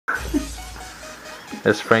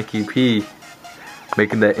That's Frankie P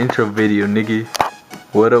making that intro video, nigga.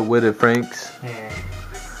 What up with it, Franks? Yeah.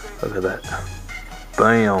 Look at that.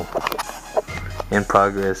 Bam. In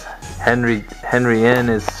progress. Henry N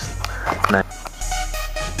is nice.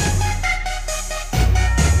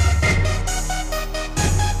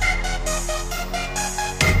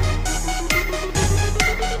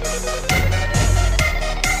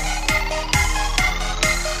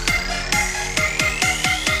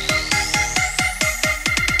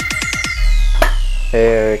 Hey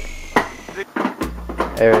Eric.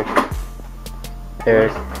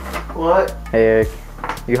 What? Hey Eric.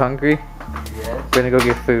 You hungry? Yes. We're gonna go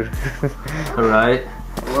get food. Alright.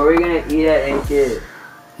 What are we gonna eat at Ankit?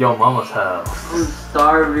 Yo mama's house. I'm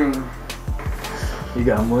starving. You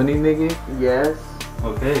got money, nigga? Yes.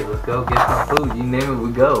 Okay, let's go get some food. You name it,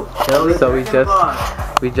 we go. So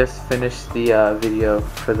we just finished the video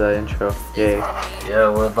for the intro. Yay. Yeah,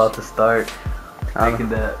 we're about to start making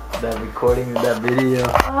that recording of that video.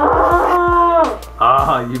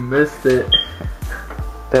 Ah, you missed it.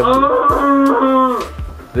 This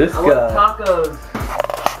I guy. want tacos.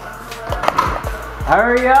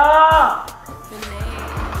 Hurry up!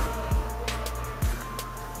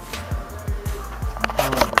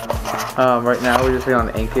 Right now we're just waiting on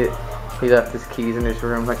Ankit. He left his keys in his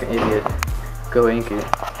room like an idiot. Go Ankit.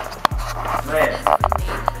 Man.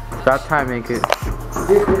 About time, Ankit.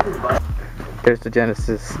 There's the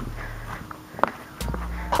Genesis.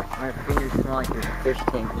 My fingers smell like a fish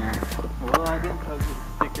tank now. Well, I didn't tell you to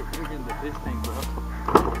stick your finger in the fish tank, bro.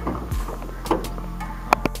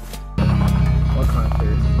 What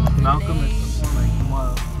concert? Malcolm is performing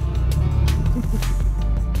tomorrow.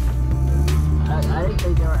 I didn't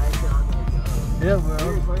think they were actually on there. Yeah, bro.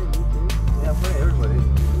 Yeah, for everybody.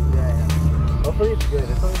 Yeah. Hopefully it's good.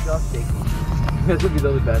 It's only just shaky. This would be the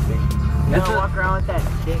only bad thing. You don't walk around with that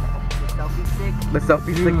stick, the selfie stick. The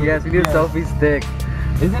selfie stick, yes, we need a selfie stick.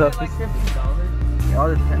 Isn't it like $15?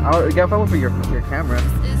 Yeah, if I went for your camera.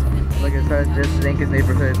 Like I said, just Ankit's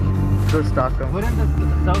neighborhood. Go stalk them. Wouldn't the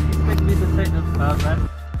selfie stick be the same as that?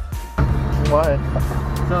 What?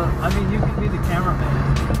 So, I mean, you can be the cameraman.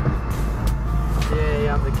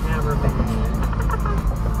 Yeah, I'm the cameraman.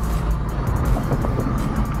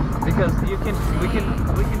 Because we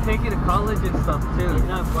can take you to college and stuff too. He's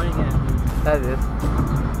not pointing at me. That is.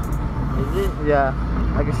 Is it? Yeah,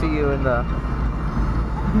 I can see you in the.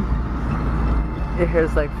 Your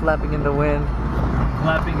hair's like flapping in the wind.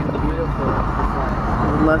 Flapping in the Beautiful.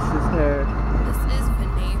 Luscious hair. This is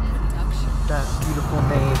Vinay Production. That beautiful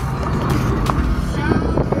name.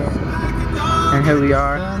 And here we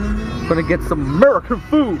are. Gonna get some American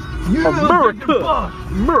food. America!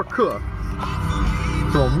 America!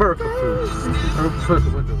 Some American food.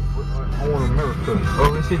 I want America. Or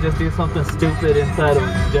we should just do something stupid inside of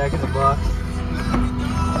Jack in the Box.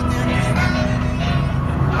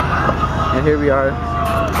 And here we are.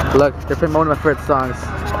 Look, they're playing one of my favorite songs.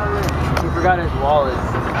 He forgot his wallet.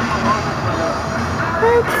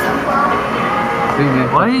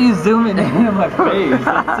 Why are you zooming in on my face?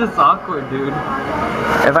 That's just awkward, dude.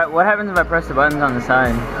 What happens if I press the buttons on the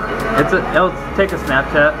side? It'll take a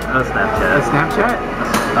Snapchat. A Snapchat?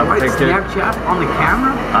 What? Snapchat on the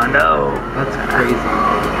camera? I know. That's crazy.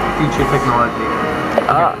 Future technology.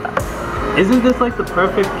 Isn't this like the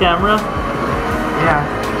perfect camera? Yeah,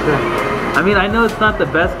 sure. I mean, I know it's not the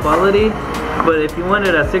best quality, but if you want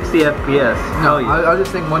it at 60 FPS, No, hell yeah. I was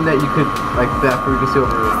just saying one that you could, like that, for we can see what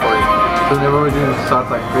we're recording. So whenever we're doing shots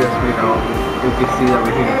like this, we can see that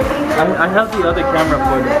we can. I have the other camera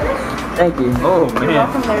for it. Thank you. Oh man.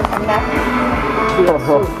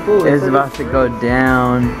 It's about to go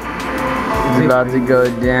down. It's about to go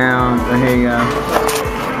down. Oh, here you go.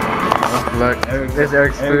 Look, there's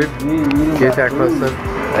Eric's food. Get that close up.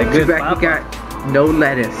 Too bad he got no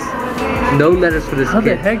lettuce. No lettuce for this How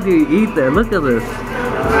the kid. heck do you eat that? Look at this.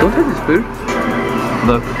 Don't touch his food.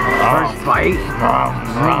 Look. First bite.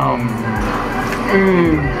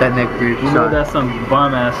 That neck food. You know that's some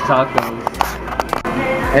bomb ass tacos.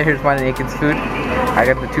 And here's mine and Aiken's food. I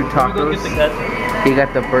got the 2 Let me go tacos. get the ketchup. He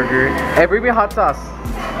got the burger. Hey, bring me hot sauce.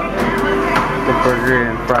 The burger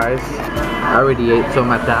and fries. I already ate, so I'm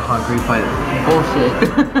not that hungry, but Bullshit.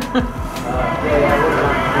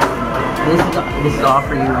 This is all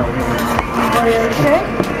for you.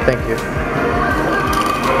 thank you.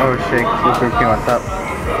 Oh shit, this food came on top.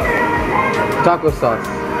 Taco sauce.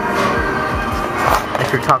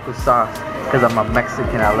 Extra taco sauce. Because I'm a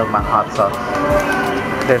Mexican, I love my hot sauce.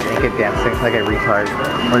 There's Inca dancing like a retard.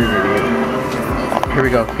 What an idiot. Here we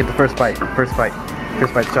go, get the first bite. First bite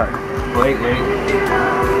start. Wait.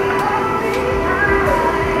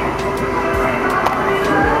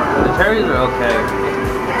 Berries are okay.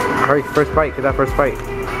 Hurry, first bite. Get that first bite.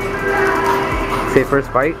 Say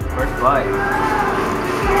first bite. First bite.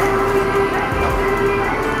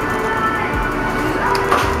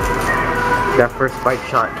 That first bite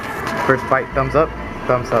shot. First bite. Thumbs up.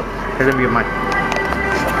 Thumbs up. Here's gonna be mine.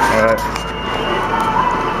 Alright.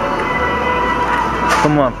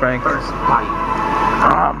 Come on, Frank. First bite.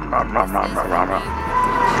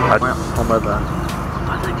 I Home of the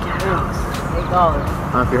ghettos. I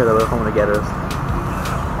don't know if you heard that, but home of the ghettos. I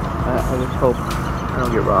just hope I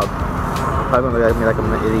don't get robbed. I'm gonna look at me like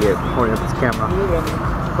I'm an idiot holding up this camera.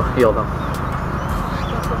 Oh, heal them.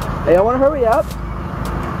 Hey, I wanna hurry up.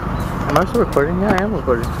 Am I still recording? Yeah, I am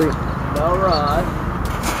recording. Sweet. No rush.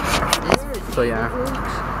 So yeah,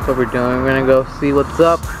 that's what we're doing. We're gonna go see what's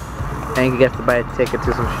up, and you get to buy a ticket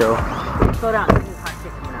to some show. Slow down. This is hot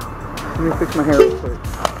shit coming out. Let me fix my hair real quick.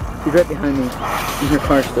 He's right behind me. In her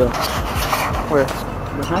car still. Where?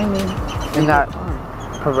 Behind me. In that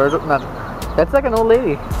perverted? No, that's like an old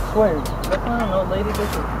lady. I swear. That's not an old lady. This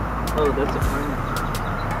is. Oh, that's a fern.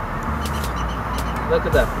 Look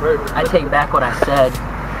at that fern. I take back what I said.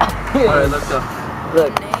 Alright, let's go.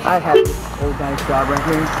 Look, I have this old guy's job right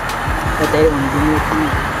here. But they don't want to give me a key.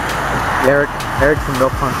 Eric's a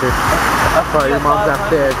milk hunter. Sorry, your mom's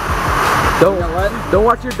upstairs. Don't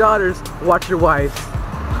watch your daughters. Watch your wives.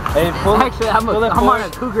 Hey, Actually, I'm on a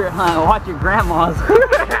cougar hunt. Watch your grandmas.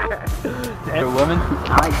 Hey, woman. I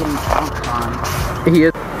like getting stomped on. He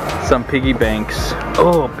is. Some piggy banks.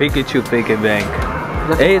 Oh, Pikachu piggy bank.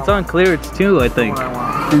 Hey, it's on clearance too, I think.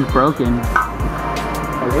 It's broken.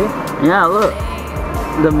 Okay. Yeah, look.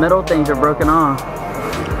 The metal things are broken off.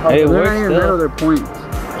 Hey, They're not where's even metal, they're points.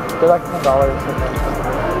 They're like $10.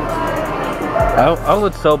 I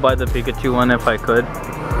would so buy the Pikachu one if I could.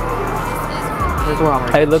 Here's what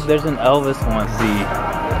I'm Hey, look, there's an Elvis one. Z.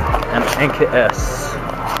 An NKS.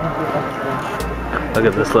 Look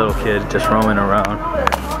at this little kid just roaming around.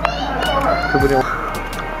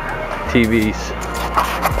 TVs.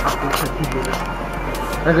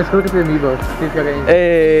 Let's look at the amiibos. See if you got any.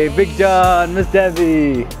 Hey, Big John, Miss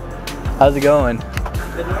Debbie. How's it going?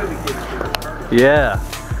 Yeah.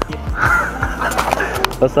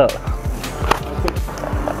 What's up?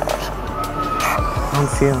 I don't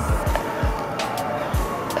see him.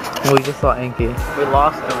 Oh, we just saw Inky. We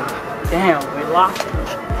lost him. Damn, we lost him.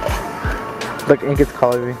 Look, Inky's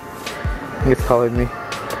calling me. Inky's calling me.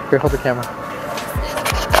 Here, hold the camera.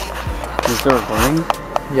 Is it still recording?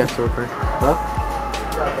 Yes, still recording. What?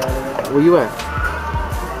 Where you at?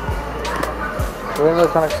 We're in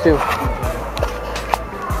electronics too.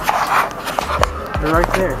 They're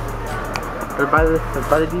right there. They're by the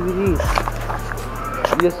DVDs.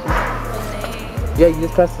 Yeah, you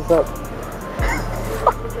just press this up.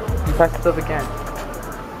 You press this up again.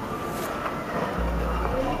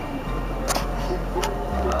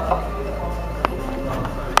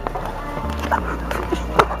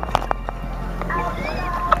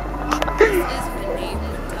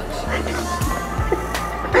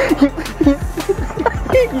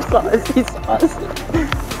 He saw us, he saw us.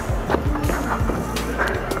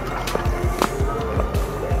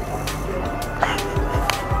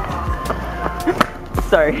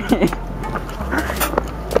 Sorry.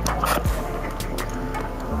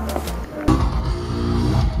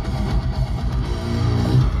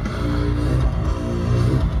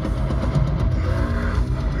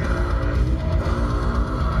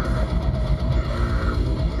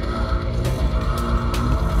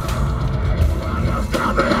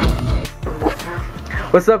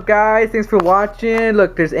 What's up, guys? Thanks for watching.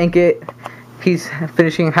 Look, there's Ankit. He's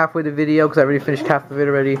finishing halfway the video because I already finished half of it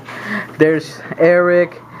already. There's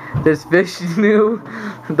Eric. There's Vishnu.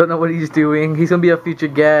 Don't know what he's doing. He's gonna be a future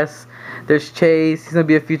guest. There's Chase. He's gonna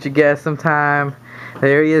be a future guest sometime.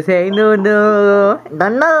 There he is. Hey, no.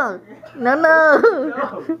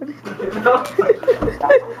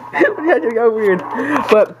 Yeah, you got weird.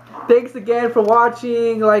 But thanks again for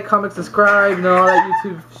watching. Like, comment, subscribe. You know, all that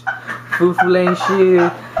YouTube foo lane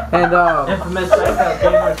shit. And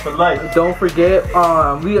InfamousBackupGamers for life. don't forget,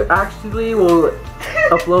 we actually will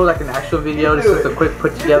upload like an actual video. This is a quick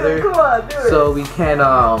put together, so we can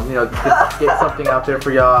you know, get something out there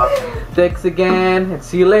for y'all. Thanks again, and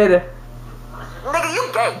see you later. Nigga,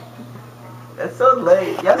 you gay. That's so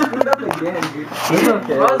late. Y'all screwed up again, dude. It's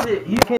okay. What was it? You can